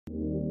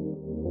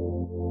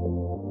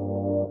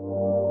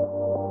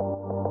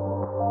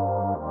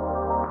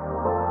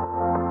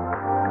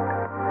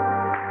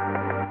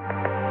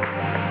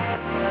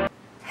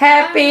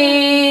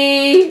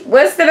Happy,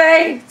 what's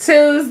today?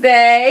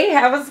 Tuesday.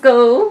 How was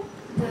school?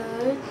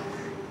 Good.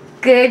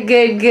 Good,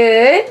 good,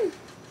 good.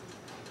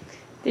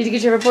 Did you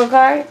get your report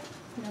card?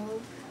 No,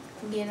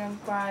 get on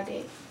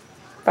Friday.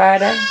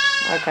 Friday?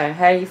 Okay,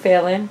 how you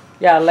feeling?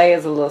 Y'all,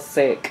 Leia's a little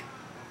sick.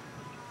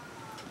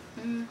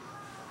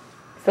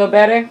 Feel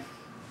better?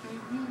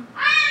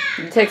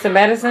 You take some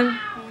medicine?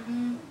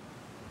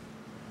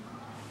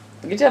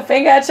 Get your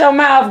finger out your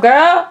mouth,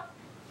 girl.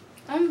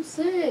 I'm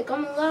sick.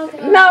 I'm allowed to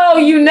have No,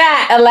 you're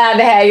not allowed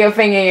to have your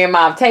finger in your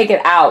mouth. Take it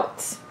out.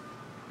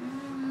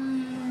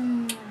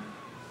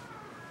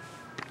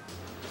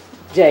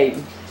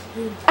 Jaden.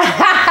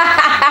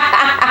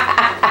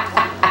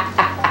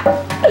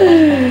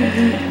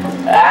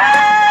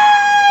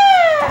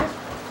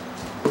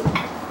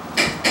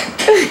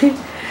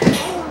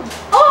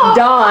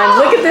 Dawn,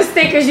 look at the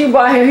stickers you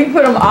bought him. He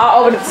put them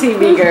all over the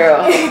TV,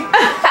 girl.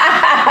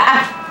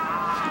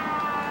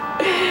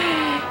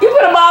 You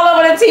put them all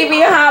over the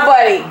TV, huh,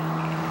 buddy?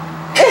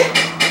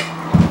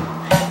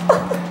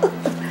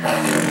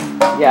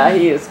 Yeah,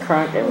 he is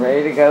crunk and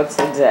ready to go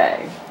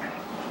today.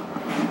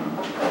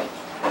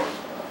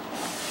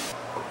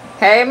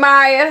 Hey,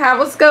 Maya, how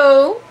was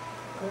school?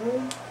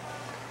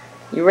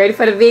 You ready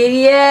for the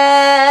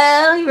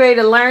video? You ready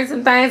to learn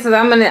some things? Cause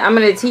I'm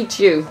gonna teach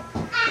you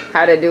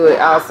how to do it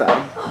also.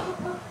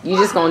 You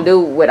just gonna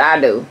do what I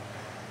do,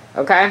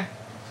 okay?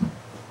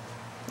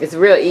 It's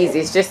real easy.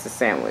 It's just a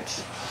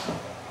sandwich.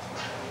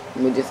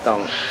 We just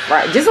don't,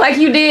 right? Just like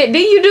you did.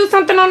 Didn't you do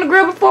something on the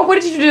grill before?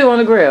 What did you do on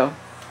the grill?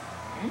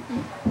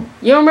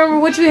 You don't remember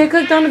what you had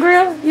cooked on the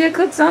grill? You had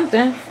cooked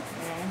something.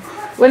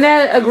 Wasn't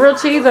that a grilled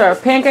cheese or a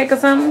pancake or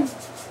something?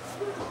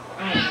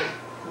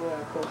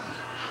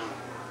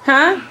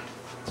 Huh?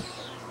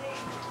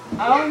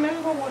 I don't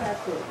remember what I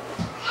cooked.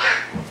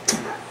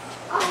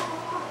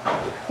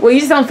 Well, you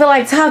just don't feel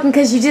like talking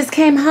because you just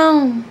came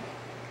home.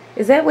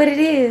 Is that what it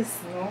is?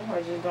 No,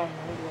 I just don't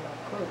remember what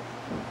I cooked.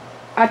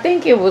 I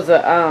think it was a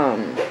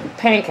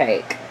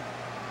pancake.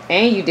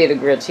 And you did a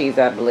grilled cheese,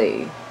 I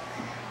believe.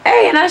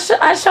 Hey, and I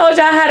showed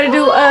y'all how to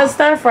do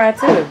stir fry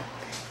too.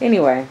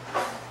 Anyway.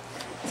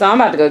 So I'm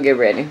about to go get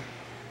ready.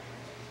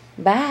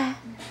 Bye.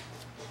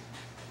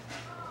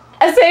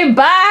 I say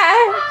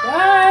bye.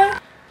 Bye.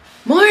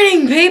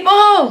 Morning,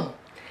 people.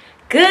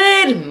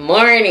 Good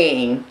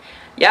morning.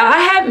 Y'all, I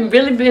haven't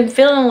really been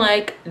feeling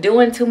like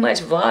doing too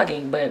much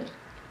vlogging, but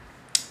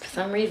for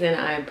some reason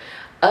I'm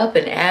up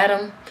and at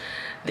 'em.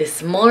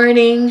 This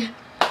morning,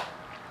 I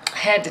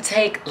had to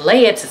take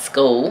Leia to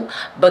school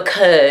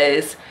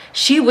because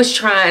she was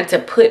trying to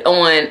put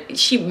on,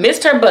 she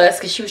missed her bus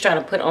because she was trying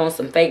to put on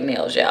some fake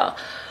nails, y'all.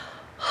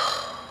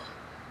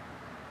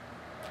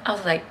 I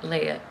was like,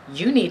 Leia,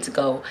 you need to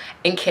go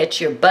and catch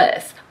your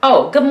bus.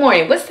 Oh, good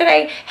morning. What's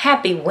today?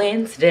 Happy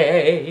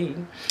Wednesday.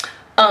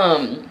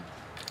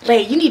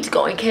 Leia, you need to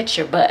go and catch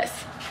your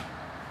bus.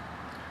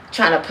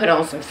 Trying to put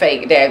on some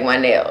fake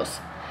daggone nails.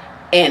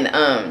 And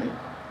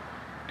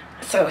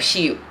so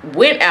she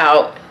went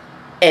out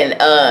and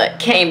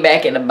came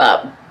back in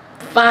about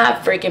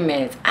 5 freaking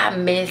minutes. I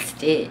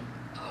missed it.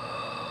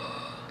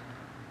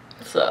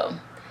 So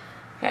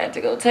I had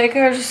to go take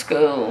her to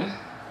school.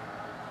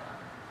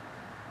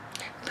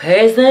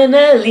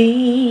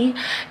 Personally,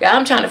 yeah,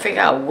 I'm trying to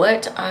figure out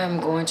what I'm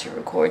going to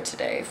record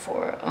today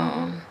for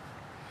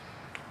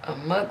a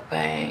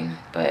mukbang,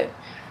 but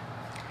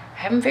I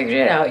haven't figured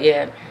it out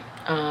yet.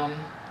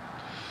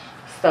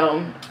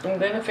 So I'm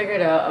gonna figure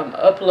it out. I'm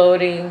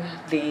uploading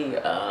the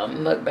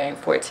mukbang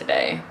for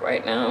today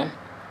right now.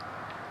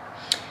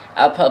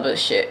 I'll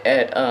publish it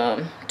at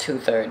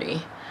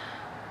 2:30,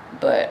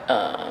 but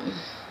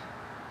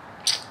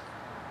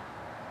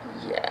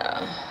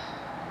yeah.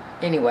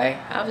 Anyway,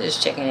 I was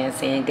just checking in,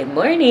 saying good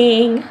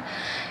morning.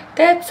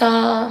 That's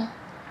all.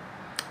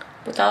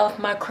 With all of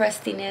my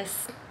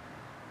crustiness.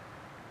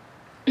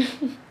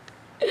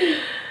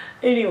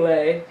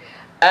 Anyway,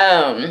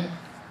 yeah,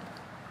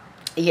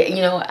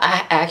 you know,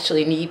 I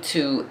actually need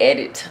to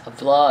edit a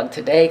vlog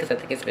today because I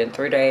think it's been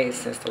 3 days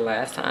since the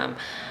last time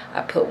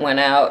I put one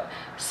out.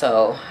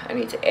 So I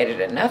need to edit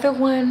another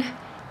one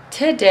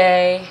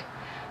today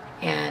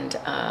and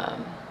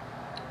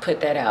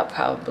put that out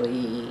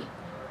probably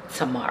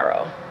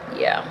tomorrow.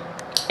 Yeah.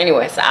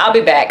 Anyway, so I'll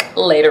be back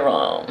later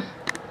on.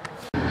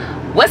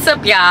 What's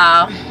up,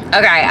 y'all?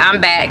 Okay,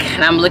 I'm back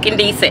and I'm looking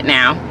decent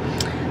now.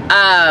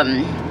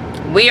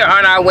 We are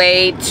on our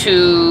way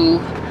to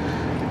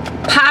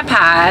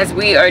Popeyes.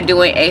 We are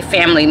doing a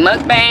family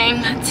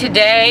mukbang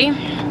today.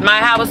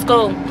 How was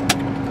school?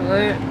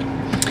 Good.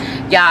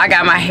 Y'all, I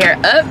got my hair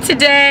up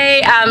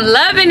today. I'm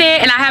loving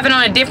it, and I have it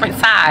on a different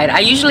side. I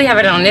usually have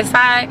it on this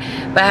side,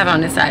 but I have it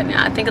on this side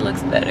now. I think it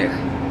looks better.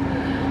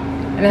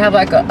 And I have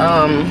like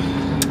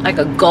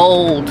a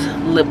gold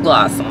lip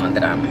gloss on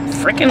that I'm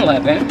freaking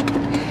loving.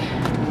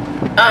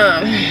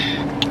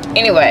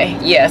 Anyway,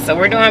 yeah, so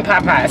we're doing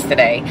Popeyes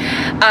today.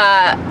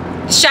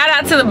 shout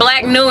out to the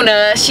Black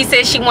Nuna. She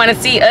said she want to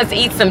see us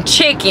eat some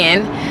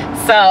chicken.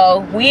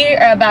 So we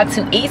are about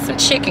to eat some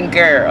chicken,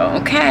 girl.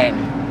 Okay.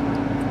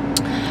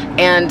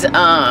 And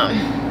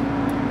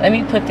let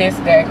me put this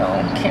back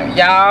on camera.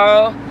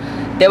 Y'all,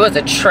 there was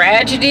a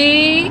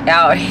tragedy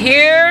out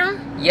here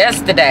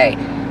yesterday.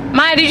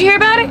 Maya, did you hear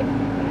about it?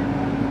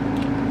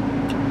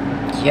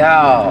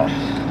 Y'all,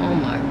 oh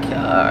my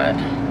God.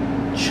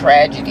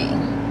 Tragedy.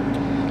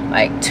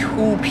 Like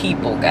 2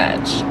 people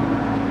got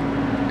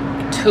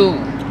 2.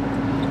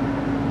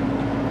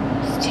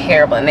 It's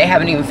terrible, and they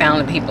haven't even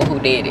found the people who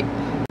did it.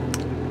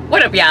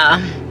 What up, y'all?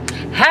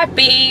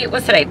 Happy,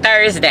 what's today?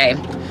 Thursday.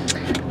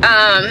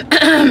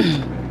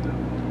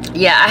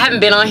 Yeah, I haven't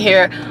been on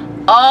here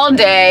all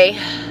day.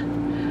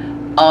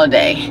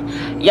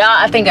 Y'all,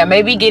 I think I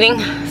may be getting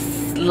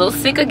a little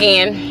sick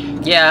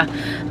again. Yeah,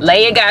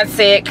 Leia got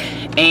sick,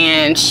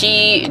 and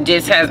she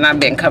just has not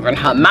been covering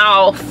her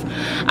mouth.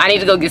 I need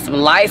to go get some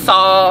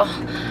Lysol.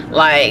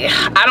 Like,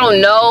 I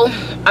don't know.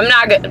 I'm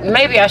not good.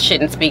 Maybe I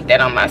shouldn't speak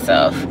that on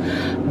myself.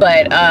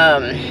 But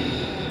I've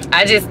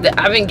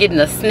been getting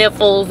the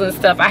sniffles and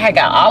stuff. I had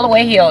got all the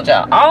way healed,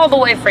 y'all. All the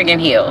way friggin'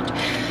 healed.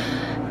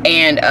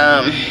 And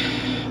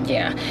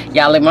yeah.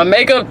 Y'all, look at my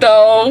makeup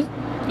though.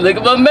 Look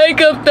at my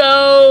makeup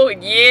though.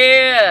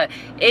 Yeah.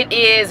 It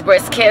is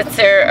Breast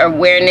Cancer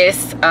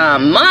Awareness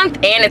Month,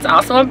 and it's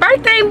also a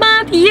birthday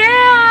month.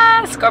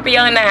 Yeah.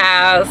 Scorpio in the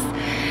house.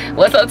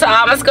 What's up to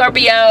all my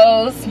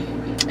Scorpios?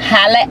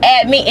 Holla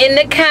at me in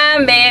the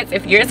comments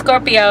if you're a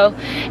Scorpio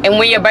and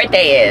when your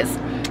birthday is.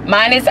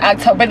 Mine is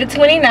October the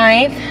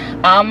 29th.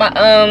 All my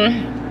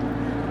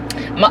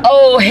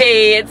old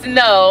heads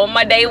know,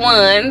 my day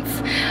ones.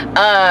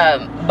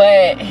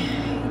 But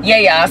yeah,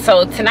 y'all,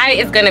 so tonight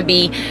is gonna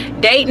be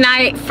date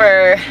night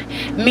for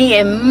me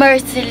and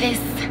Merciless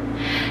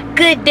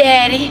Good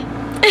Daddy.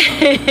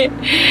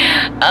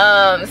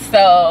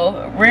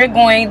 So we're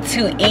going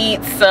to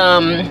eat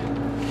some,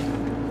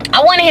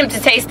 I wanted him to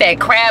taste that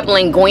crab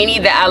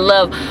linguine that I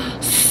love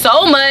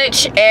so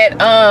much at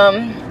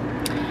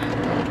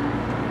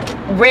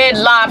Red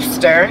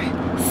Lobster.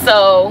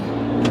 So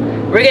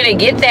we're gonna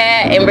get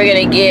that, and we're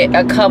gonna get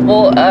a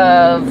couple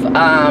of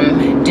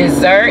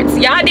desserts.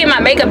 Y'all, did my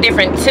makeup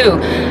different too.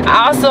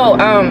 I also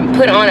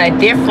put on a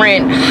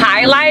different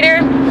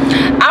highlighter.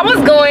 I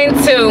was going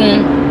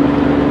to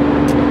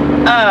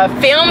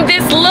film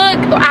this look.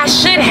 I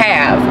should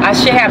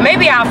have.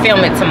 Maybe I'll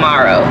film it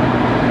tomorrow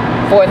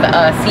for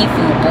the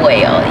seafood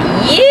boil.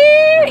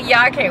 Yeah,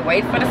 y'all, can't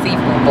wait for the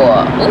seafood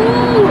boil.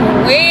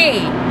 Ooh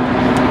wee.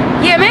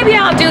 Yeah, maybe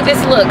I'll do this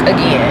look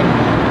again,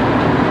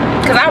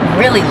 because I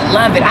really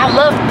love it. I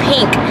love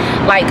pink,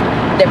 like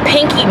the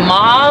pinky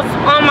mauve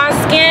on my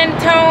skin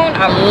tone.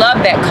 I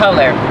love that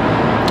color.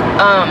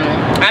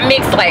 I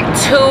mixed like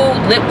 2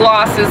 lip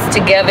glosses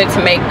together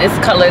to make this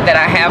color that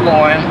I have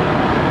on,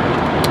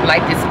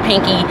 like this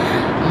pinky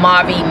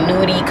mauvey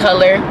nudie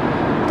color.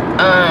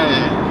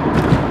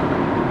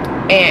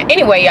 And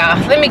anyway, y'all,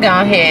 let me go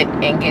ahead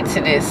and get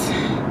to this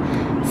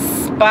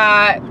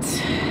spot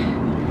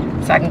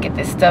so I can get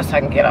this stuff so I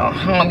can get on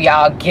home.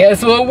 Y'all,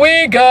 guess what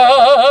we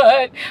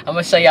got? I'm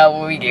gonna show y'all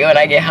what we get when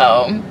I get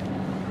home.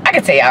 I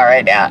can tell y'all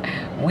right now,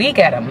 we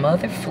got a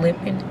mother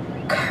flipping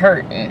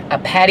curtain, a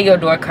patio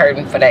door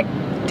curtain for that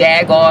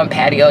daggone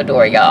patio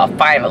door, y'all.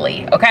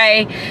 Finally,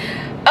 okay.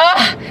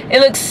 It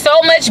looks so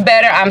much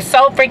better. I'm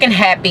so freaking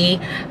happy.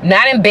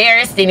 Not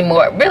embarrassed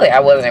anymore. Really, I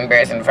wasn't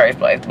embarrassed in the first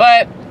place,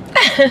 but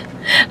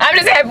I'm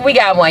just happy we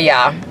got one,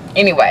 y'all.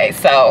 Anyway,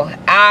 so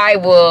I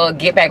will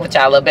get back with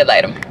y'all a little bit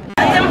later.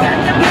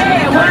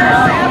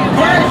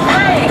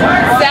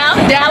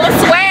 South Dallas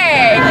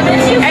swag.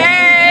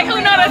 Hey, who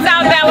know the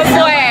South Dallas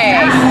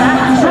swag?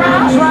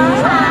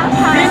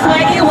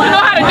 Who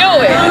know how to do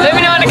it? Let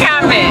me know in the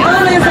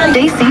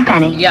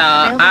comments.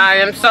 Y'all, I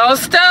am so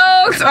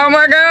stoked. Oh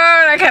my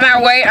God, I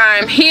cannot wait.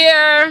 I'm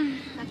here.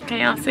 Can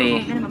y'all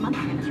see?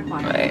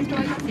 Wait.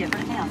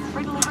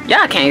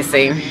 Y'all can't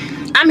see.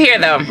 I'm here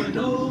though.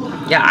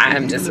 Yeah, I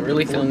am just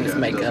really feeling this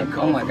makeup.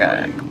 Oh my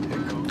God.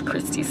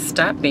 Christy,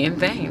 stop being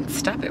vain.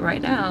 Stop it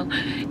right now.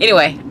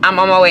 Anyway, I'm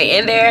on my way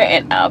in there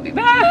and I'll be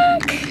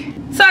back.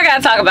 So I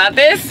gotta talk about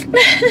this.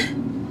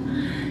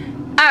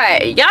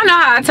 Alright, y'all know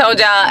how I told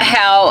y'all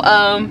how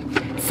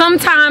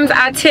sometimes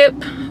I tip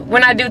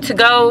when I do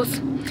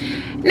to-goes.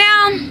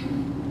 Now,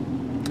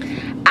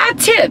 I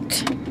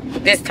tipped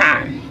this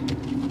time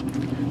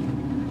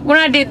when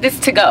I did this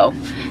to-go.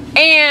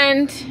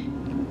 And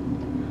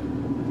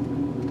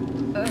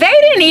they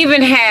didn't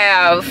even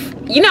have,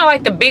 you know,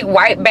 like the big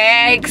white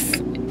bags,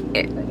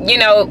 you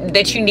know,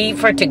 that you need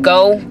for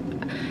to-go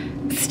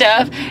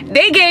stuff.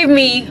 They gave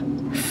me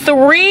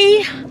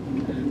 3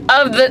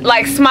 of the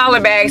like smaller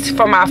bags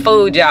for my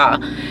food,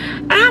 y'all.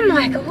 I'm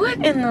like, what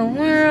in the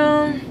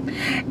world?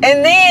 And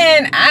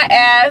then I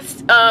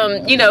asked,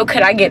 you know,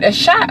 could I get a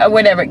shot or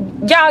whatever?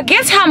 Y'all,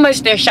 guess how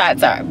much their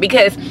shots are?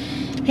 Because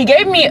he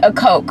gave me a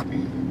Coke,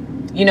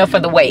 you know, for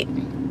the weight.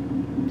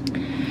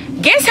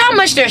 Guess how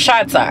much their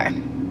shots are?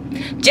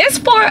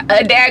 just for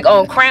a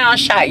daggone crown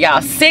shot,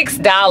 y'all.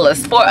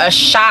 $6 for a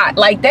shot.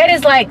 Like, that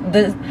is like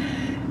the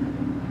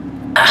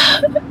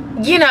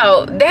you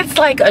know, that's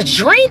like a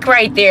drink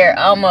right there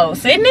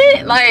almost, isn't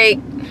it? Like,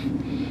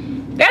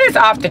 that is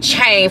off the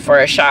chain for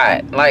a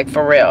shot. Like,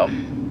 for real.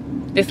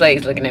 This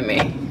lady's looking at me.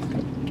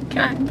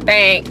 God,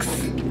 thanks.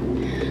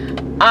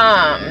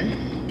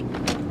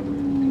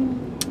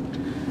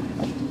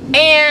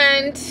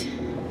 And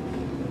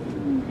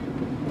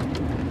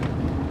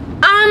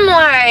I'm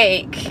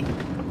like,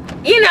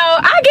 you know,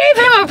 I gave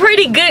him a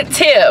pretty good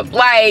tip.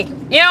 Like,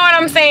 you know what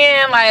I'm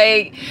saying?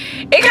 Like,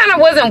 it kind of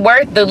wasn't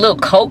worth the little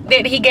Coke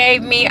that he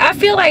gave me. I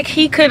feel like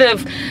he could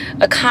have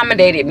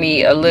accommodated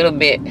me a little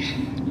bit,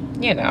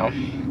 you know,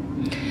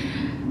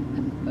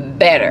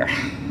 better.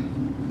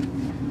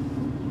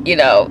 You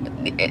know,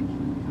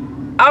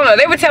 I don't know.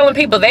 They were telling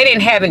people they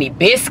didn't have any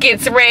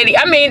biscuits ready.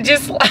 I mean,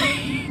 just like,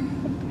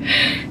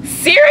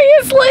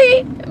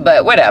 seriously?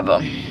 But whatever.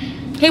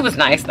 He was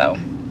nice, though.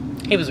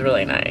 He was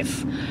really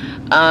nice.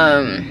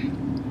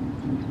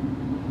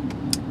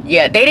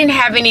 Yeah, they didn't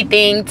have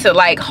anything to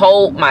like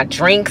hold my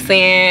drinks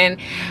in.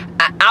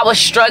 I was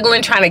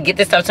struggling trying to get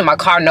this stuff to my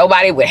car.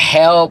 Nobody would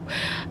help.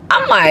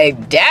 I'm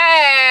like,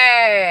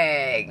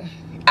 dang,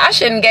 I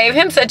shouldn't gave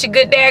him such a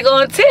good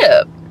daggone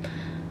tip.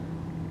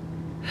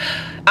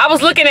 I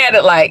was looking at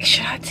it like,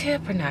 should I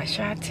tip or not?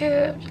 Should I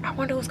tip? I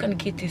wonder who's gonna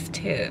get this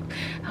tip.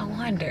 I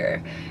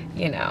wonder,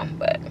 you know.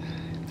 But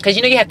because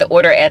you know you have to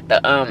order at the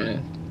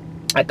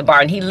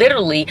bar, and he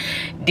literally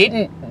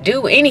didn't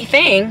do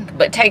anything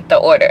but take the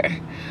order.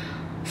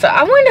 So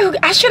I wonder who,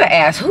 I should have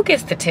asked who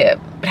gets the tip,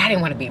 but I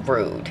didn't want to be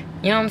rude.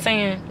 You know what I'm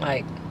saying?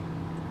 Like,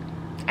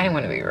 I didn't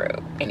want to be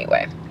rude.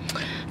 Anyway,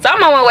 so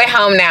I'm on my way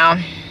home now.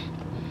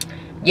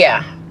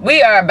 Yeah,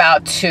 we are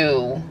about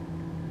to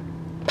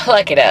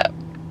pluck it up.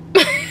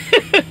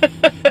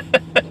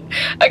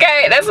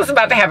 Okay, that's what's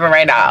about to happen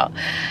right now,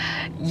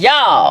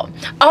 y'all.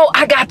 Oh,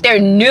 I got their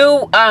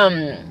new well,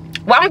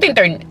 I don't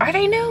think are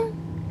they new?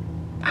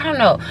 I don't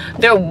know.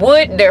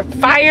 They're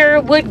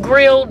firewood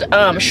grilled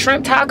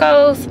shrimp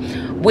tacos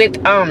with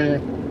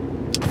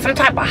some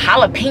type of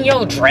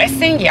jalapeno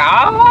dressing,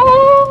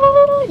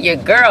 y'all. Your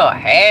girl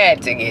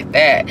had to get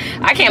that.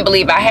 I can't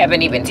believe I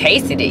haven't even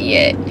tasted it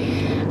yet.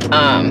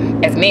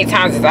 As many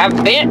times as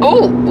I've been,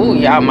 ooh,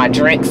 y'all, my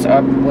drinks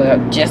are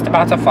just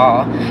about to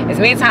fall. As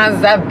many times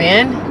as I've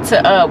been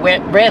to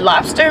Red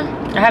Lobster,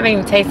 I haven't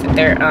even tasted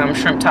their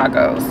shrimp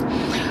tacos.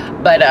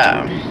 But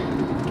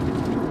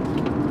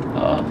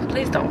oh,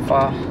 please don't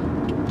fall.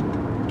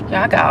 Y'all,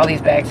 I got all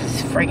these bags.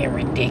 It's freaking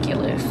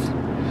ridiculous.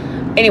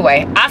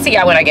 Anyway, I'll see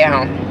y'all when I get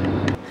home.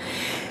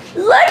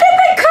 Look at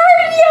the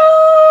curtain,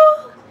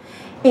 y'all.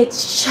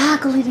 It's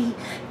chocolatey,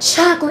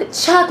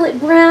 chocolate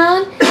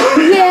brown.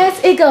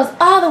 Yes, it goes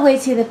all the way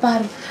to the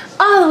bottom,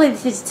 all the way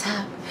to the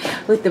top,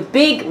 with the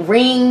big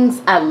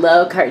rings. I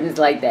love curtains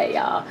like that,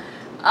 y'all.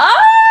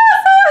 Oh,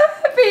 so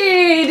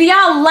happy. Do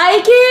y'all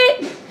like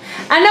it?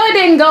 I know it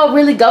didn't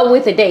really go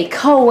with the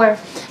decor,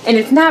 and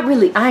it's not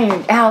really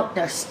ironed out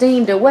or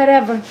steamed or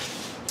whatever,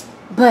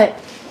 but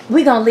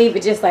we're gonna leave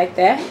it just like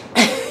that.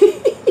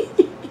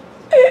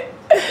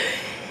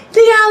 Do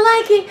y'all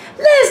like it?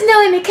 Let us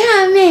know in the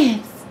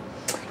comments.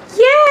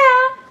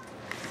 Yeah,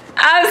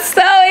 I'm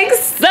so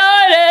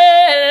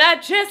excited, I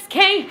just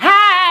can't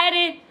hide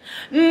it.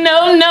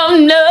 No, no,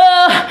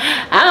 no,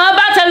 I'm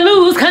about to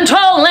lose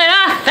control and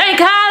I think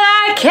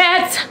I like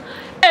it.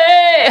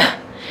 Hey.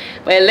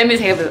 Wait, let me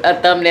take a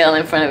thumbnail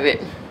in front of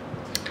it.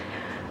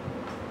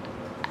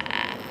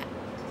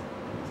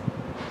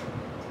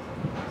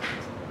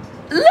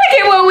 Look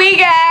at what we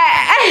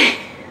got.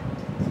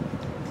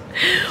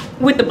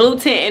 With the blue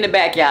tent in the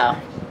back, y'all.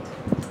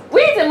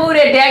 We need to move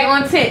that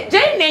daggone tent.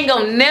 Jaden ain't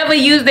gonna never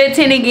use that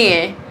tent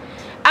again.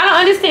 I don't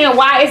understand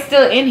why it's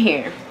still in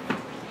here.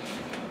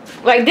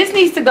 Like, this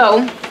needs to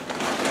go.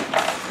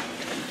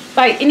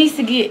 Like, it needs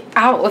to get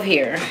out of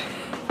here.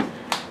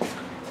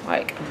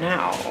 Like,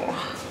 now.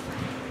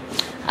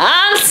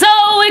 I'm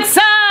so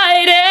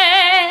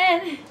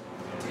excited.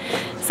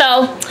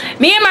 So,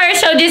 me and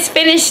Marisha just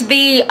finished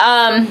the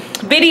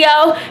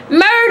video.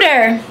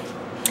 Murder.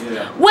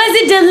 Yeah. Was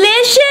it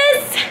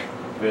delicious?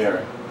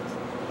 Very.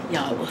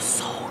 Y'all, it was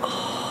so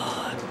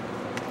good.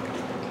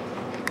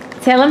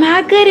 Tell them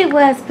how good it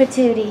was,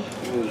 Patootie.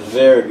 It was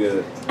very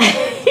good.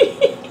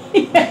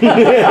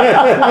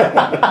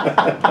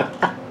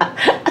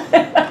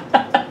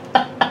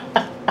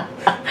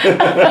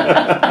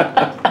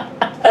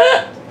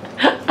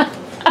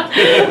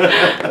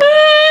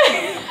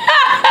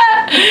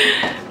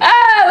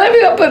 Let me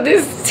go put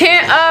this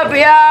tent up,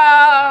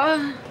 y'all.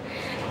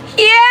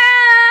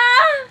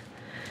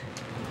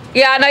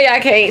 Yeah, I know y'all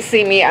can't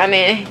see me. I'm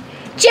in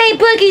J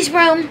Boogie's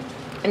room,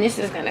 and this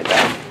is gonna go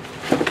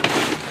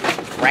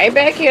right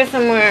back here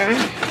somewhere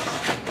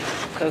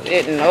because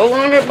it no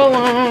longer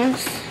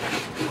belongs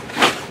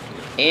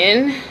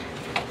in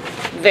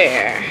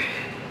there.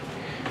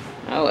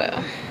 Oh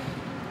well.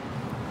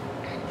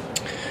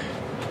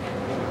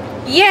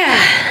 Yeah.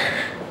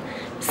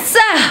 So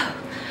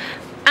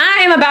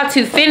I am about about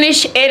to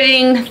finish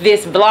editing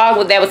this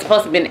vlog that was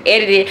supposed to have been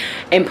edited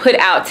and put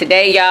out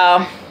today,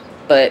 y'all,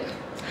 but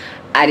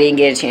I didn't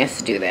get a chance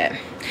to do that.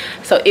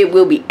 So it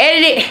will be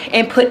edited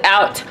and put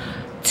out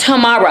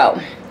tomorrow.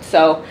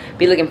 So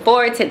be looking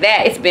forward to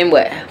that. It's been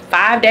what,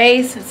 5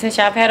 days since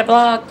y'all have had a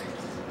vlog?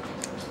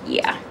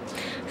 Yeah.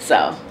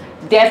 So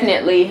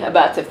definitely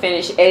about to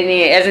finish editing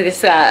it. As I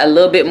just got a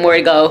little bit more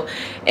to go,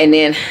 and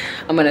then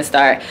I'm gonna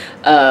start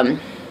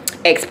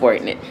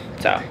exporting it.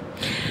 So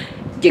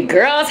your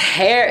girl's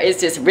hair is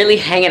just really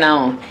hanging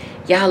on.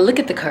 Y'all look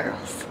at the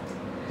curls.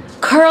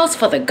 Curls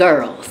for the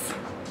girls.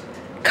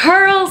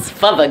 Curls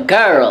for the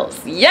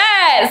girls.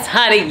 Yes,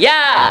 honey,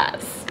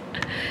 yes.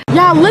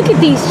 Y'all look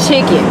at these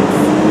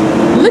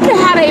chickens. Look at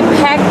how they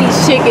pack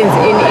these chickens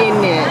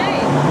in there.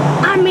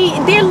 I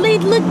mean, they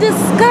look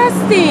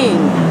disgusting.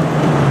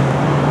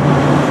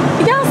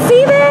 Y'all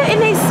see that?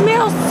 And they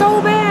smell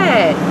so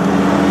bad.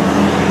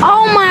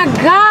 Oh my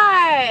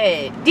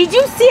God. Did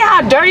you see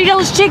how dirty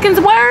those chickens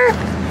were?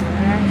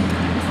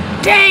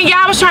 Dang, y'all,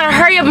 I was trying to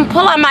hurry up and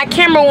pull out my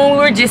camera when we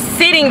were just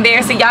sitting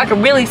there so y'all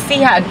could really see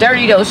how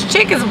dirty those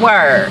chickens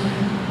were.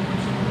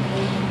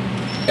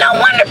 No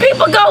wonder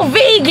people go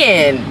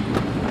vegan.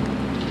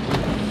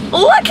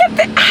 Look at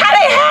how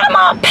they had them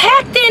all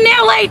packed in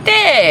there like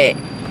that.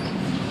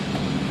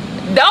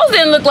 Those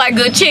didn't look like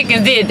good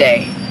chickens, did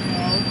they?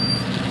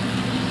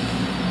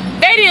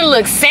 They didn't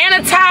look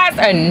sanitized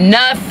or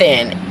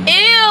nothing.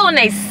 Ew, and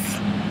they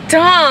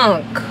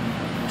stunk.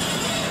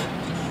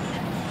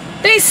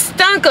 They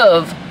stunk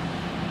of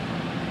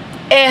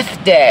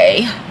F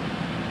day.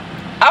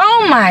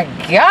 Oh my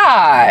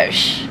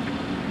gosh.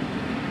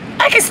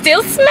 I can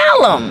still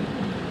smell them.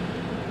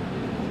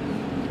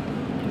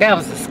 That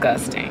was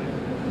disgusting.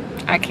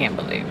 I can't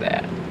believe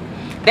that.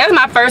 That's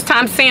my first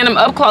time seeing them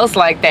up close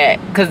like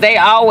that, because they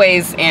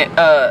always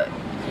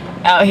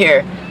out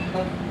here.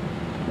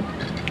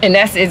 And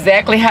that's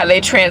exactly how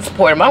they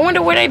transport them. I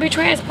wonder where they be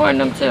transporting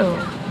them to.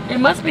 It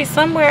must be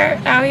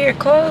somewhere out here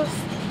close.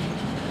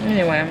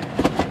 Anyway.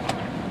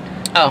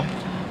 Oh.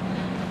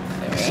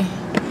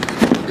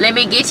 Let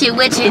me get you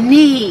what you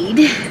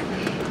need.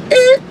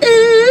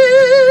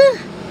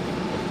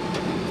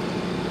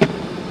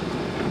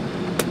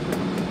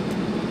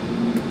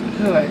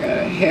 Oh, I got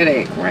a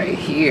headache right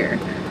here.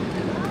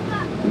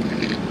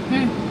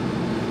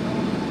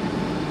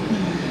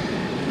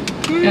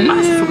 Am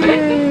I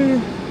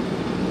sweating?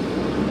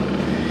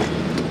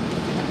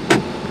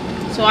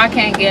 So I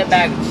can't get a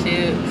bag of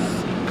chips.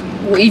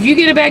 Well, if you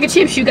get a bag of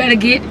chips, you gotta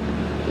get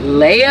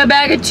Leia a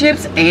bag of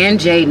chips and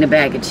Jaden a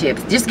bag of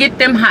chips. Just get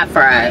them hot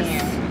fries.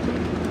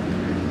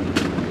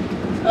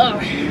 Oh.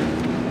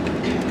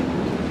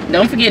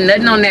 Don't forget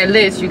nothing on that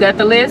list. You got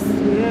the list?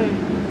 Yeah.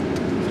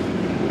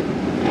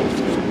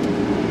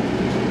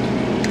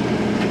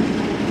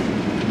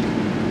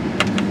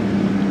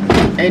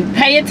 And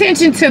pay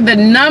attention to the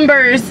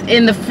numbers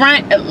in the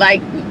front.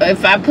 Like,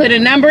 if I put a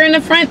number in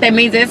the front, that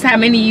means that's how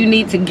many you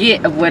need to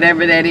get of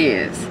whatever that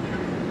is.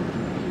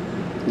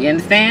 You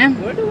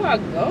understand? Where do I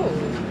go?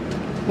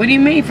 What do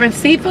you mean? From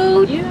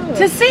seafood? Yeah.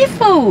 To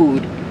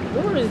seafood.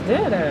 Where is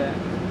that at?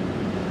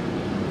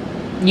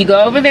 You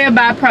go over there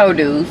by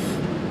produce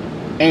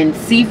and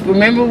see.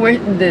 Remember where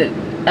the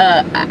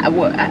oh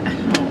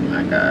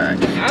my God!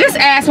 Just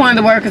ask one of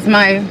the workers,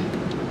 Maya.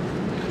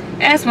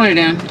 Ask one of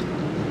them.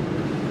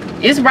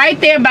 It's right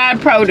there by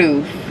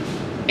produce,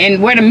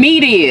 and where the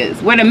meat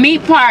is, where the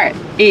meat part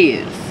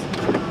is.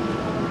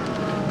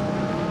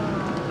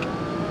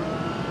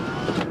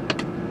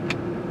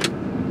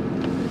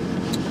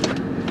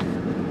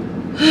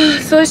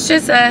 So it's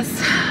just us.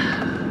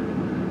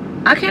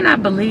 I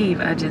cannot believe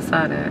I just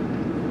saw that.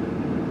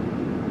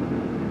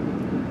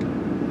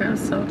 That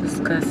was so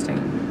disgusting.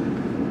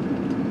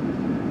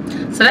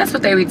 So that's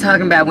what they be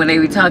talking about when they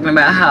be talking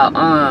about how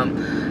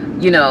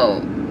you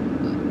know,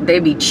 they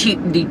be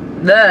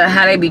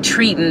how they be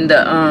treating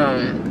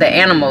the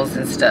animals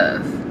and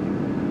stuff.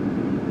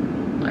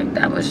 Like,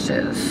 that was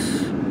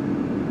just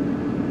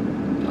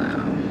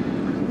wow.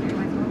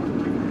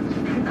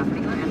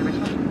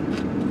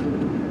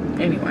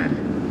 Anyway.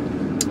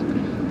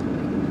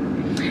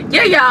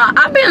 Yeah, y'all,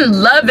 I've been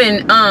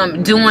loving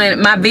doing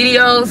my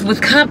videos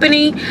with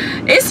company.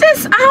 It's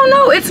just, I don't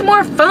know, it's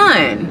more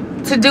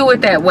fun to do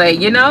it that way,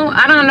 you know?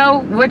 I don't know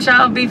what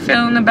y'all be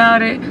feeling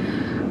about it,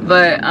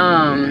 but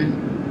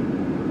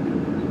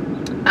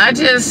I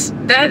just,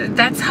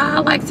 that's how I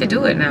like to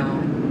do it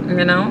now,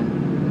 you know?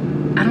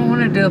 I don't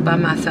want to do it by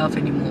myself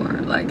anymore.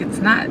 Like, it's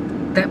not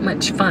that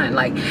much fun.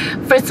 Like,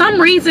 for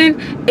some reason,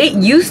 it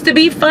used to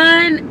be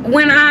fun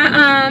when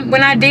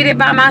I did it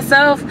by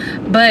myself,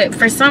 but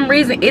for some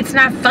reason it's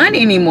not fun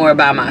anymore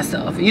by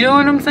myself. You know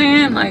what I'm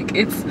saying? Like,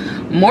 it's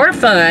more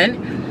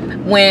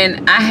fun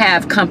when I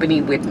have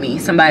company with me,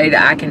 somebody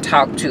that I can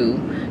talk to,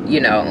 you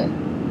know,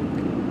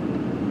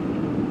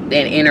 and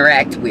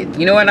interact with.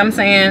 You know what I'm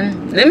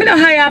saying? Let me know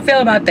how y'all feel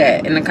about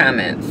that in the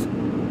comments.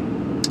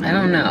 I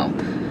don't know.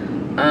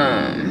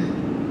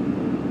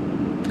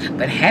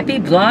 But happy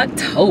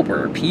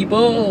Vlogtober,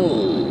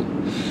 people.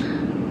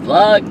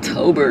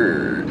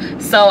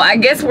 Vlogtober. So I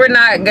guess we're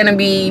not gonna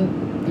be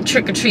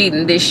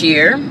trick-or-treating this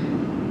year.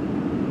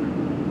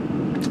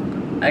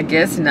 I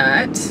guess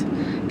not.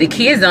 The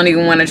kids don't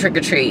even want to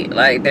trick-or-treat.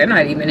 Like, they're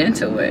not even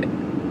into it.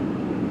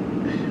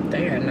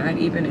 They are not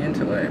even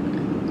into it.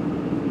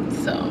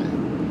 So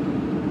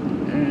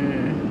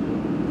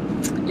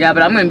yeah,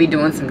 but I'm gonna be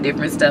doing some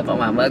different stuff on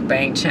my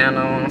mukbang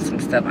channel, some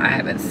stuff I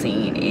haven't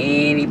seen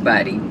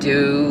anybody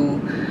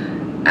do.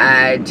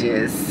 I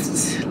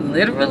just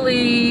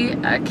literally,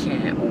 I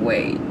can't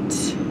wait.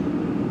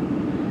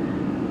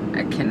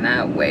 I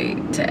cannot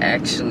wait to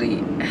actually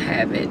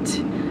have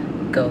it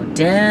go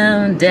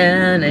down,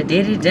 down. I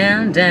did it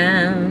down,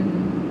 down.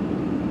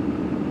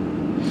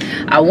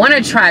 I want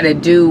to try to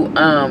do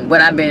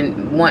what I've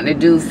been wanting to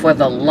do for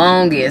the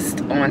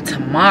longest on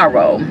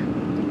tomorrow,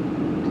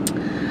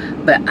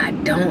 but I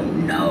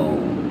don't know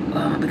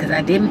because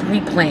I didn't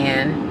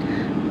pre-plan.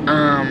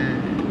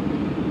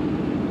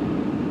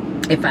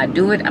 If I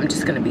do it, I'm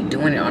just going to be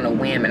doing it on a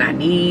whim, and I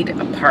need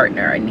a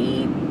partner. I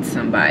need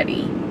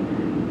somebody,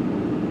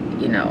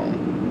 you know,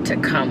 to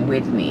come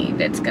with me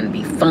that's going to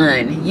be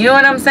fun. You know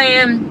what I'm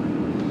saying?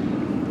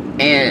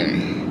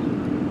 And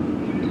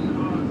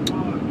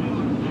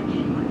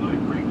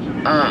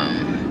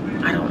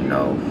I don't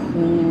know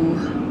who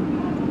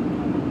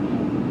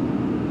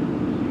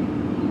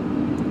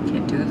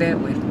can do that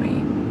with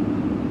me.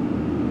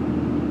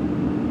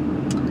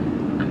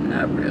 I'm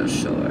not real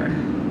sure.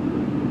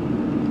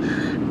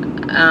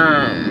 I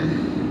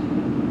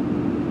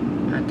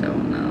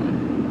don't know.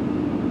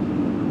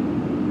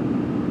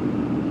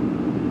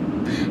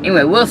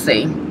 Anyway, we'll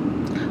see.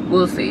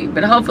 We'll see.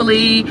 But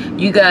hopefully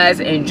you guys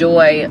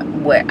enjoy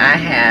what I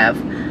have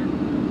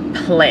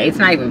planned. It's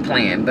not even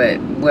planned, but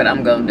what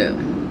I'm gonna do.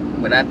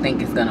 What I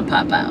think is gonna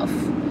pop off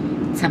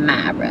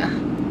tomorrow.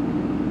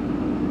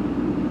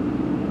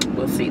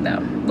 We'll see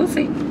though. We'll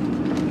see.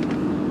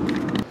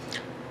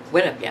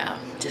 What up, y'all?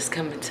 Just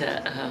coming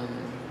to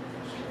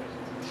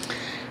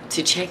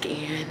check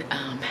in.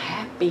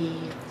 Happy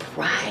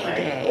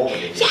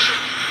Friday. Yeah!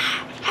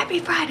 Happy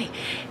Friday.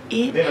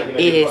 It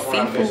is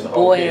seafood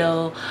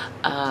boil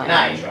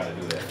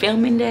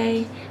filming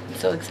day. I'm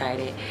so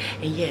excited.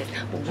 And yes,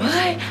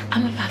 what?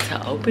 I'm about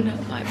to open up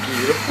my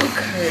beautiful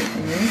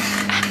curtains.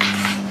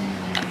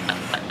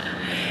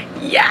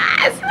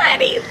 Yes,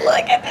 honey,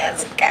 look at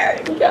this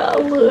curtain,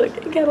 y'all. Look,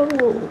 it got a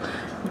little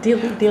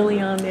dilly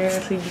on there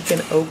so you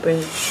can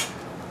open.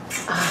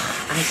 I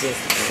just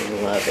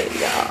love it,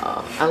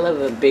 y'all. I love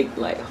the big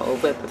like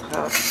holes at the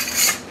top.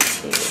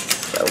 It is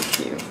so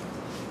cute.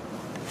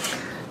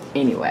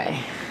 Anyway,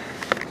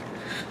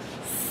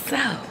 so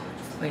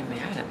wait a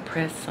minute, I done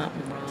pressed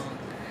something wrong.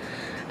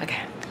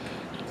 Okay,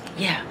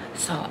 yeah.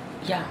 So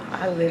yeah,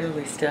 I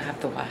literally still have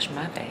to wash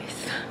my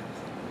face.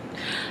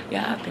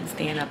 Yeah, I've been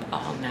staying up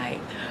all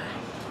night.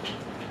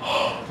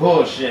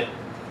 Bullshit.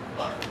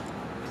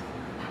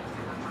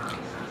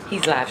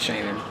 He's live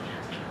streaming.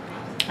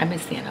 I've been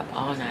staying up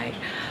all night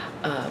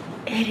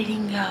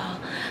editing, y'all.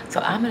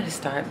 So I'm gonna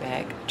start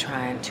back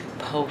trying to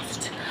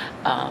post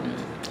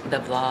the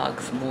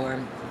vlogs more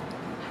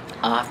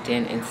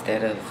often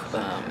instead of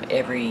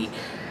every,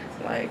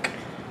 like,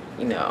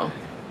 you know,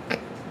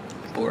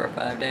 4 or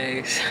 5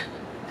 days.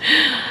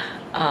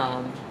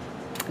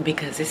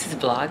 Because this is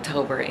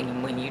Vlogtober,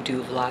 and when you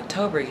do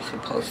Vlogtober, you're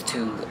supposed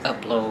to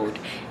upload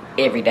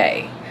every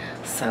day.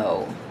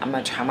 So I'm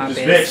gonna try my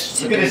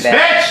best to do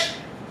that.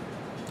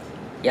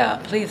 Yeah,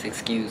 please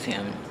excuse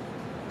him.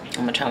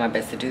 I'm gonna try my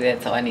best to do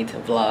that. So I need to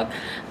vlog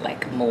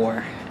like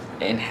more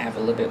and have a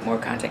little bit more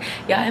content.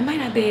 Yeah, it might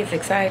not be as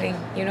exciting,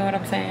 you know what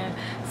I'm saying?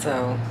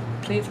 So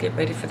please get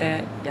ready for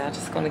that. Y'all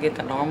just gonna get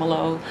the normal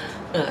old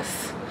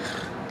us.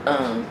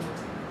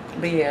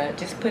 But yeah,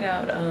 just put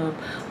out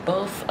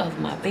both of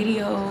my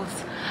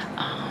videos,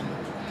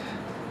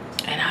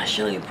 and I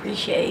surely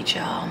appreciate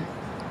y'all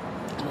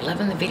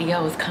loving the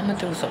videos, coming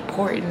through,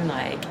 supporting.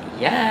 Like,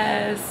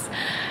 yes,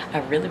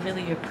 I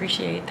really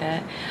appreciate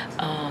that.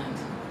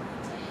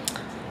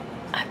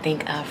 I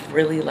think I've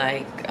really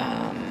like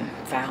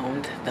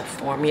found the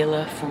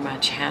formula for my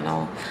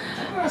channel.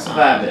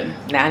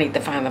 Now I need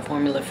to find the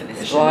formula for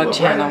this vlog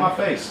channel. Right in my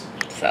face.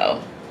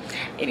 So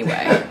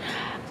anyway,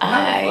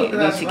 I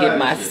need to get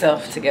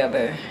myself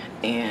together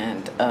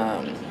and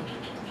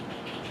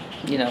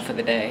you know, for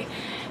the day.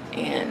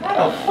 And what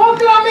the fuck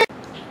did I mean?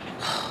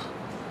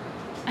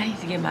 I need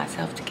to get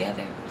myself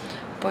together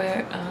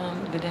for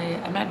the day.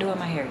 I'm not doing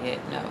my hair yet,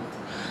 no.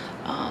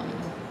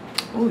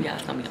 Oh,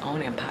 y'all's gonna be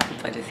on and popping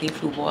for the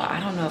seafood boil. I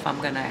don't know if I'm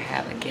gonna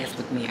have a guest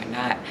with me or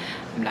not.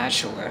 I'm not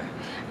sure.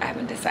 I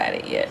haven't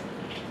decided yet.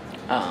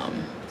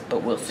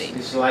 But we'll see.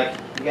 It's like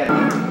you got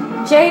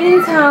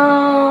Jaden's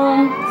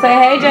home. Say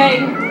hey,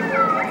 Jaden.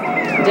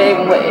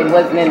 Jaden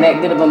wasn't in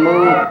that good of a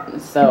mood,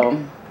 so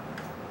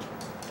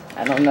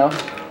I don't know.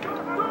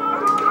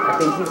 I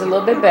think he's a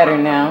little bit better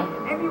now.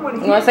 You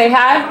wanna say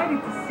hi? To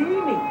see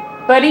me.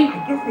 Buddy?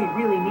 I guess they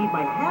really need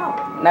my help.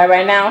 Not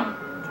right now.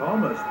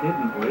 Thomas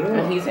didn't really.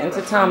 And he's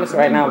into Thomas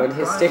right now with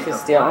his stickers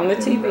still on the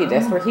TV.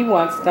 That's where he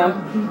wants them.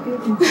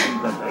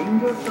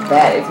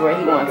 That is where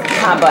he wants them.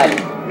 Hi,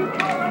 buddy.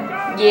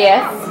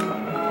 Yes.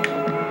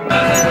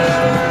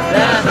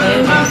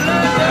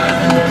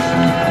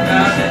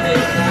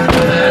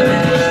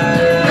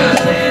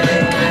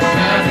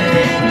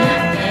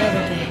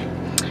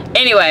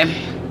 Anyway,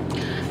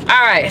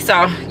 all right.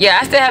 So yeah,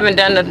 I still haven't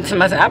done nothing to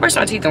myself. I brushed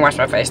my teeth and washed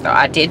my face though.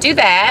 I did do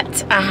that.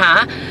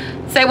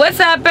 Say what's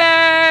up,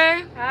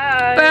 Burr?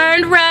 Hi.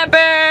 Burned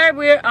rubber.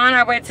 We're on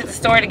our way to the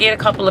store to get a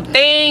couple of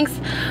things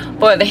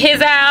for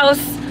his house.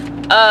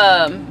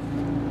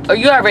 Oh,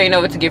 you already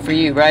know what to get for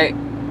you, right?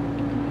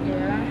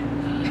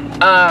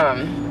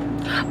 Yeah.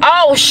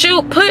 Oh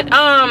shoot, put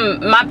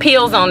my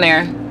pills on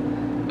there.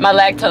 My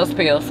lactose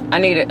pills. I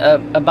need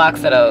a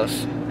box of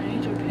those. I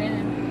need your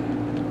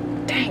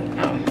pen. Dang.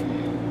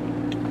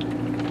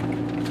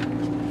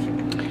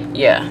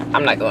 Yeah,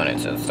 I'm not going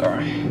into the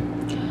store.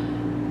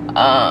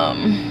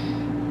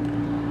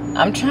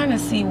 I'm trying to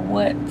see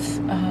what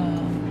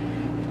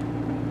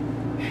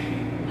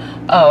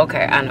oh,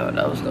 okay, I know what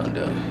I was gonna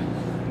do.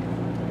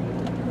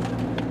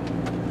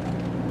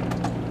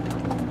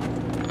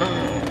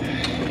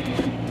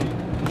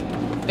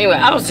 Anyway,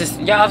 I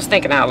was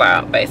thinking out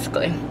loud,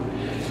 basically.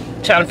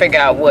 Trying to figure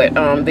out what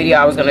video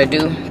I was gonna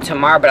do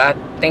tomorrow, but I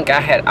think I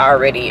had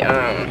already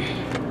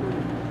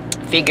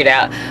figured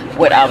out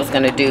what I was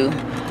gonna do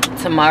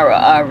tomorrow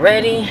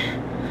already.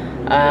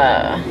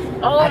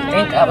 I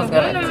think I was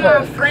gonna one cook.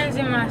 of my friends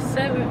in my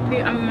 7th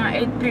period, I mean my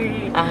 8th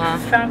period,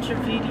 found your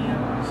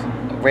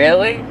videos.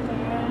 Really?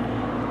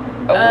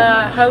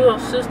 Yeah. Her little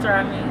sister,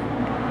 I mean.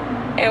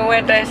 And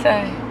what they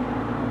say?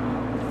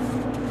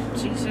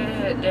 She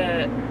said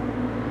that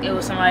it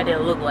was somebody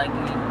that looked like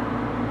me.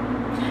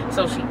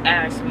 So she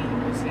asked me.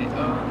 I said, oh,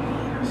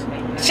 yeah. I said,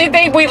 yeah. She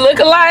think we look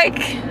alike?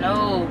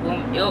 No,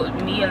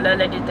 me and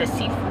Lala did the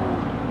seafood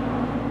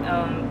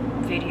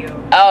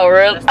video. Oh,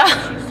 really? That's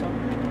what she saw.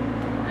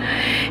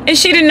 And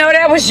she didn't know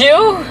that was you?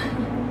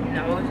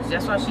 No,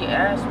 that's why she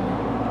asked me.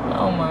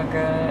 Oh my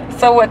God.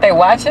 So what, they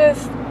watch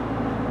us?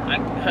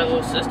 Like her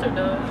little sister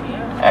does,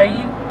 yeah. Are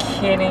you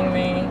kidding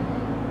me?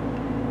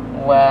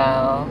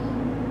 Wow.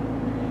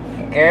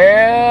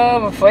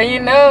 Girl, before you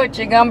know it,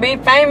 you're gonna be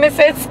famous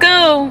at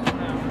school.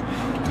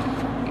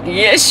 No.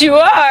 Yes, you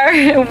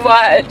are.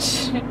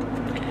 Watch.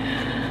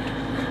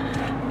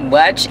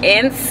 Watch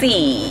and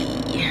see.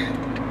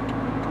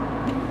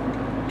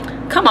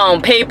 Come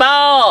on,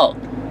 people.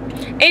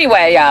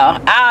 Anyway,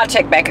 y'all, I'll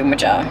check back in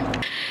with y'all.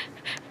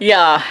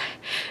 Y'all,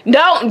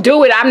 don't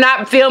do it. I'm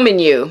not filming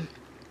you.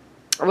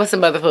 What's the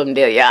motherfucking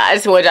deal, y'all? I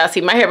just want y'all to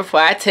see my hair before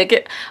I took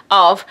it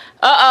off.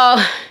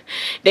 Uh-oh.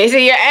 They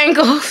see your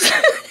ankles.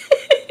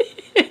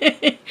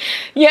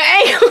 Your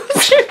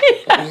ankles. You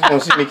just gonna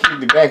see me keep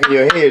the back of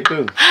your head,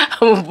 too.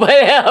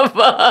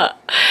 Whatever.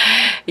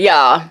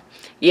 Y'all,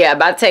 yeah,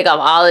 about to take off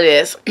all of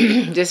this.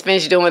 Just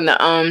finished doing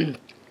the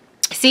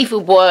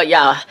seafood boil.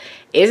 Y'all,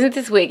 isn't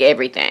this wig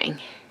everything?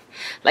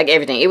 Like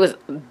everything. It was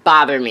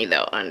bothering me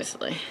though,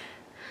 honestly.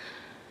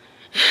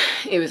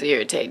 It was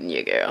irritating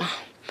you, girl.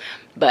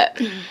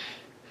 But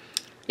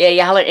yeah,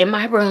 y'all are in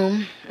my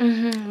room.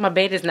 My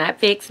bed is not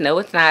fixed. No,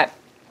 it's not.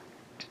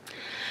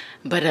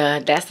 But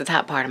that's the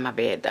top part of my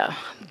bed though.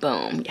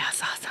 Boom. Y'all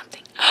saw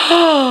something.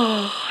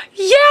 Oh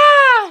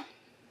yeah.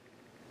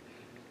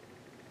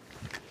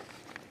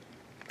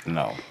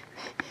 No.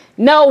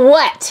 No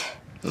what?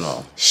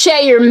 No.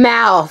 Shut your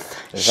mouth.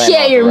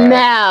 Shut your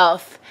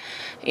mouth.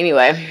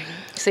 Anyway,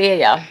 so yeah,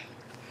 y'all.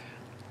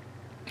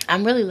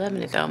 I'm really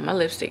loving it though. My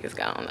lipstick is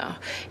gone though.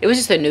 It was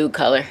just a nude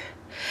color.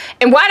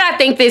 And why do I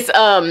think this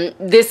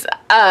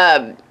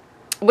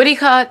what do you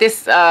call it?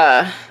 This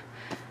I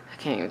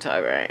can't even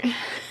talk right.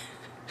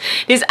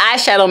 This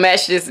eyeshadow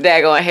matches this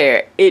daggone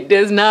hair. It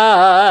does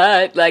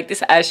not. Like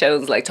this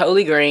eyeshadow is like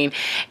totally green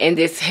and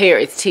this hair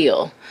is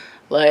teal.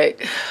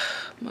 Like oh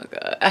my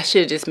God. I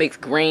should have just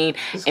mixed green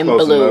and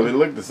blue. Enough. It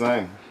look the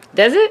same.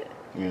 Does it?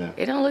 Yeah.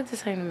 It don't look the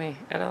same to me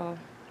at all.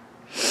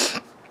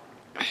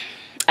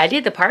 I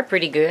did the part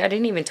pretty good. I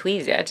didn't even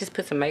tweeze it. I just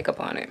put some makeup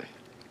on it.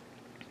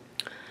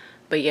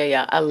 But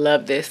yeah, I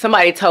love this.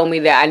 Somebody told me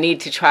that I need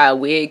to try a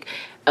wig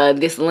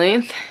this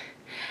length.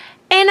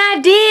 And I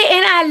did,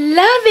 and I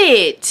love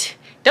it.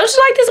 Don't you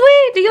like this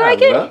wig? Do you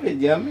like it? I love it,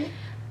 Yummy.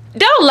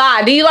 Don't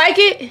lie. Do you like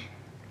it?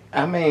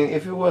 I mean,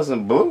 if it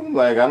wasn't blue,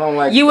 like I don't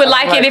like. You would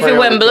like it if it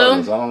wasn't blue?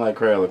 Colors. I don't like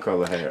Crayola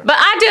color hair. But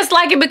I just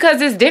like it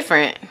because it's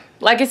different.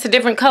 Like it's a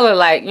different color.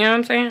 Like, you know what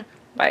I'm saying?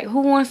 Like, who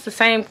wants the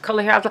same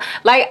color hair?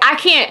 Like, I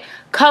can't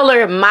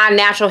color my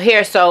natural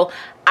hair, so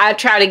I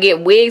try to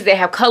get wigs that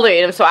have color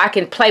in them so I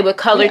can play with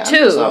color too.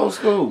 I'm just old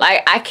school.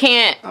 Like, I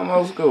can't. I'm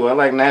old school. I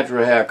like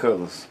natural hair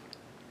colors.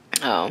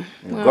 Oh.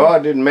 Well,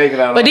 God didn't make it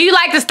out. But do you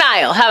like the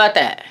style? How about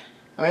that?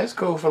 I mean, it's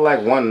cool for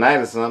like one night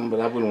or something, but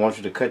I wouldn't want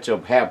you to cut your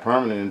hair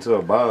permanent into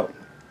a bob.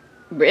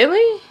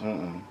 Really?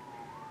 Mm-mm.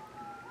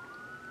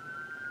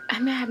 I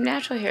mean, I have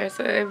natural hair,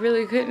 so it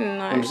really couldn't,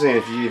 like... I'm saying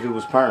if it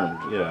was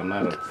permed. Yeah, I'm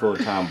not a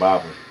full-time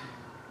bobber.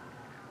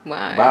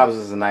 Why? Bobbers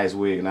is a nice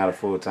wig, not a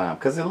full-time.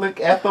 Because it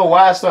look, after a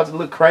while, it starts to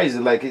look crazy.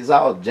 Like, it's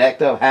all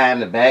jacked up high in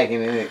the back,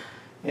 and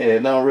it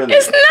don't really...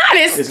 It's not.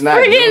 It's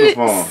not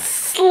uniform.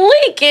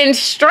 Sleek and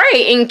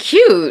straight and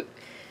cute.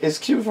 It's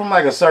cute from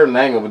like a certain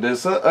angle, but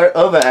there's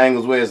other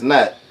angles where it's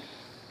not.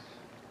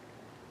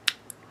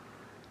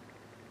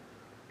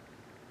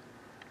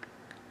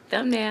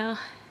 Thumbnail.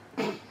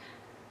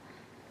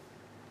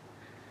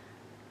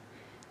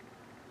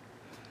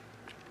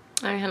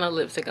 I ain't had no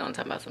lipstick on,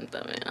 talking about some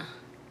thumbnail.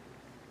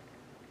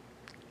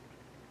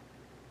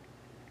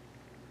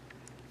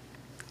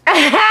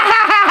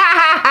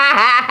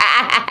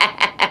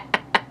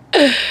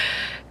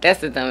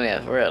 That's the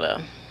thumbnail for real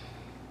though.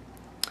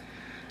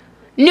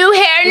 New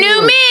hair,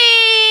 new me.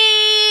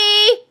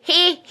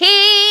 Hee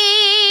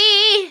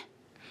hee.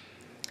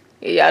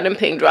 Yeah, them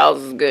pink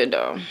drawers is good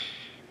though.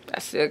 I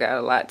still got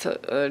a lot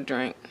to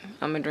drink.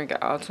 I'm gonna drink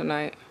it all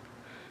tonight,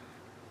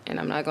 and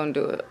I'm not gonna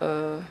do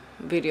a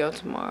video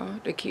tomorrow.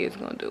 The kids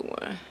gonna do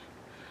one.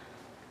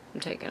 I'm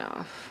taking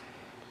off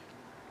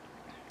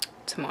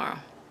tomorrow.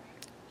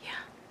 Yeah,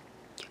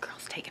 your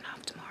girl's taking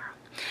off tomorrow,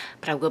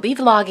 but I will be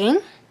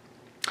vlogging.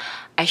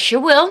 I sure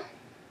will.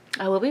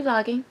 I will be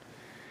vlogging.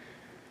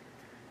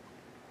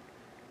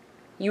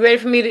 You ready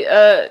for me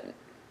to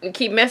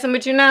keep messing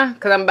with you now?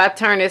 Because I'm about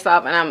to turn this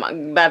off and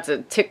I'm about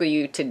to tickle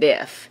you to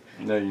death.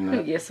 No, you're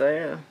not. Yes, I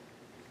am.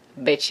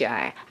 Bet you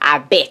I am. I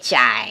bet you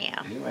I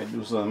am. You might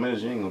do something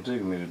else. You ain't gonna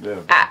tickle me to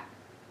death.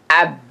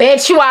 I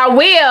bet you I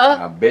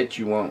will. I bet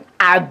you won't.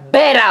 I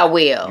bet I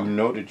will. You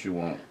know that you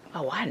won't.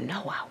 Oh, I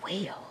know I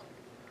will.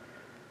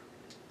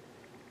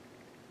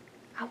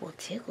 I will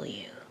tickle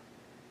you.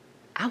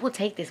 I will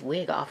take this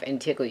wig off and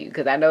tickle you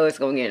because I know it's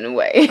going to get in the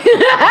way.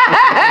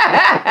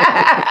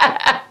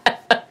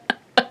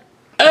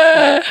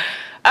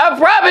 I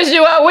promise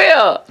you I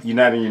will. You're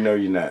not and you know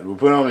you're not. We'll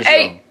put on the show.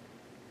 Hey,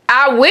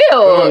 I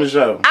will. Put on the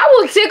show. I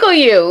will tickle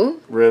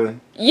you. Really?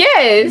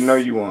 Yes. You know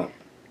you won't.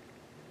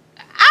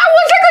 I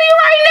will tickle you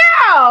right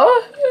now.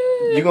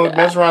 You're going to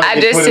mess around and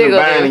get put in a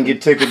bind and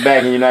get tickled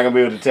back and you're not going to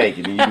be able to take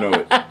it. And you know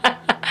it.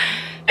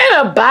 In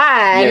a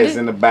bind? Yes,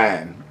 in a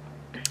bind.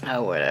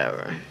 Oh,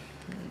 whatever.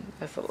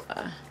 That's a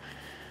lie.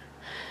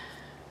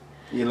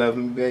 You love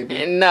me,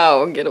 baby?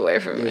 No, get away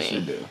from me. Yes,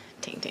 you do.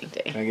 Ting, ting,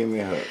 ting. Now give me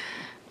a hug.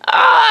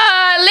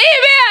 Oh,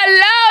 leave me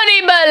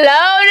alone,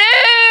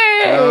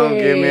 baloney. Oh,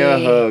 give me a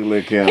hug,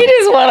 look him. He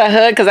just want a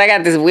hug because I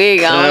got this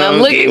wig on.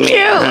 I'm looking cute.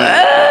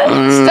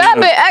 Stop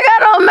it. I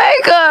got on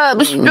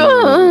makeup.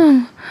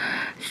 Stop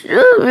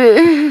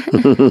it.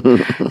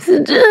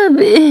 Stop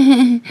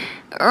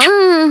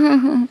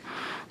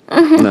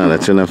it. No,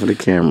 that's enough for the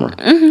camera.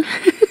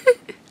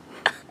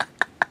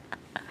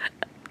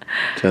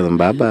 Tell them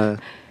bye-bye.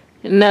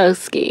 No,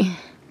 Ski.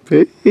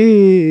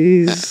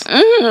 Peace.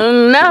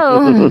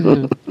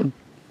 No.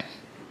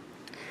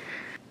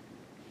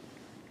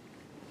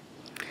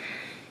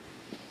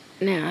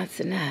 Now that's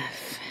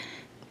enough.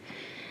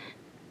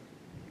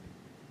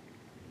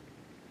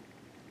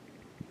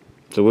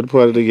 So what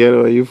part of the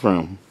ghetto are you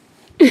from?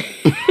 Yo, he said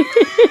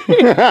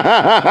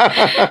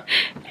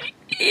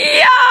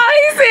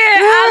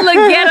I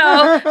look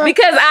ghetto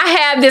because I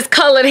have this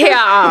colored hair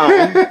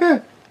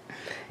on.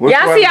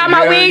 Y'all see all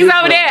my wigs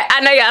over there? I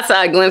know y'all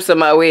saw a glimpse of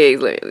my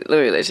wigs. Let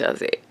me let y'all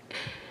see.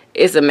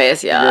 It's a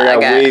mess, y'all. I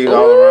got wigs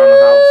all around the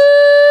house.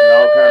 And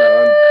all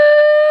kind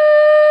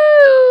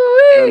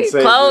of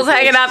clothes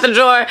hanging out the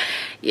drawer.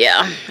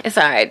 Yeah, it's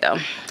all right though.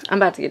 I'm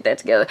about to get that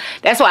together.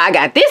 That's why I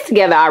got this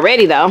together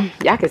already though.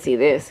 Y'all can see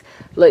this.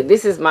 Look,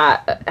 this is my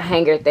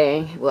hanger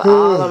thing with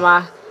all of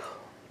my.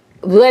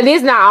 Well, this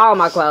is not all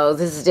my clothes.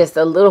 This is just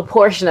a little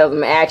portion of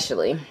them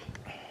actually.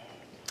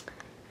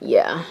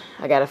 Yeah,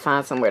 I gotta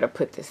find somewhere to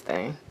put this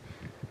thing.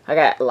 I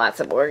got lots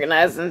of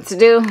organizing to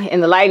do,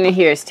 and the lighting in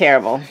here is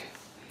terrible.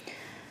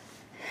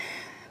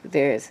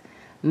 There's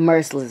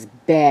Merciless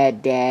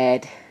Bad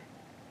Dad.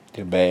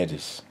 The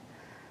baddest.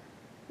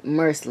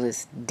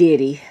 Merciless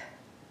Diddy.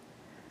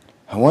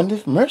 I wonder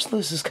if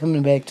Merciless is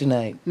coming back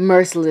tonight.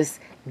 Merciless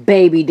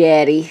Baby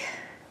Daddy.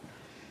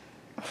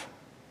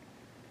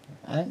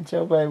 I ain't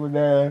your baby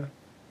dad.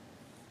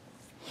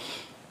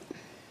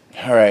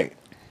 Alright,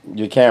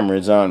 your camera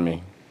is on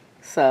me.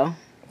 So?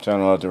 Turn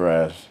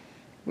authorize.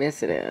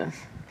 Yes, it is.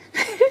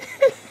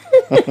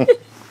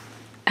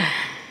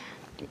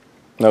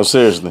 No,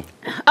 seriously.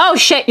 Oh,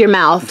 shut your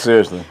mouth.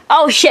 Seriously.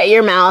 Oh, shut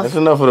your mouth. That's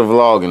enough of the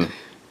vlogging.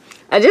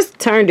 I just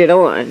turned it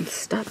on.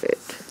 Stop it.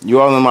 You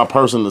all in my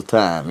personal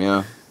time, you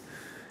know?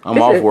 I'm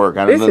off work.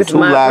 I done 2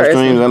 my live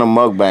personal- streams and a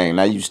mukbang.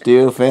 Now you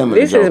still filming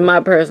me. This is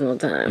my personal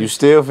time. You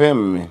still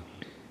filming me.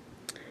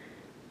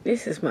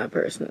 This is my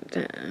personal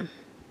time.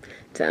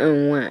 To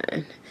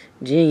unwind.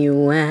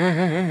 Genuine.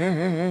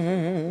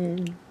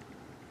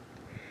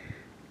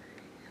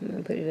 I'm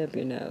gonna put it up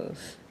your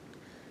nose.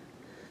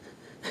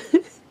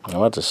 I'm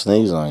about to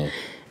sneeze on you.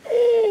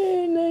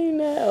 No, you're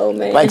not, old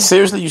man. Like,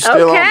 seriously, you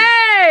still on me?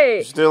 Okay.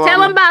 You still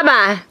Tell on him me?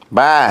 bye-bye.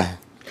 Bye.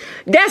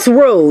 That's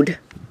rude.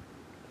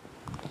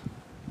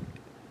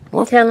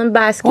 What? Tell him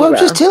bye, Ski Well, I'm Row.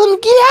 just telling him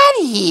get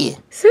out of here.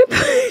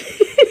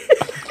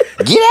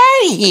 Get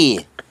out of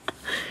here.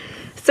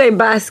 Say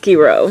bye, Ski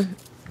Row.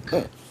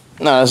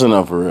 No, that's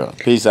enough for real.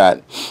 Peace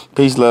out.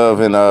 Peace, love,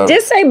 and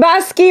Just say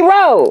bye, Ski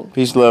Row.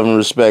 peace, love, and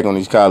respect on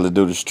these Call of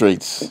Duty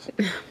streets.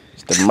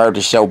 It's the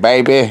murder show,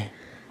 baby.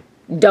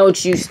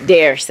 Don't you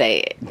dare say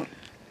it.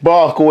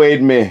 Bark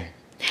with me.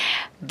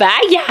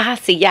 Bye, y'all.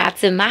 See y'all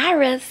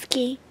tomorrow,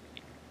 ski.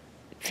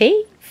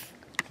 Peace.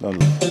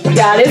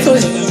 Y'all, this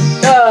was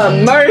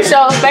Murder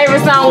Show's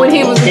favorite song when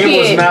he was a kid. It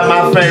was not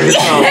my favorite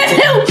song.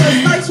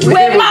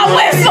 With my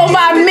whistle,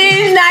 my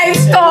midnight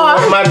star.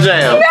 My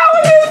jam. That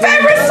was his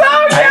favorite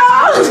song,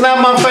 y'all. It's not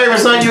my favorite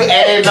song. You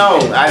added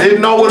on. I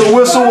didn't know what a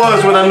whistle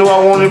was when I knew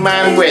I wanted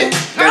mine wet.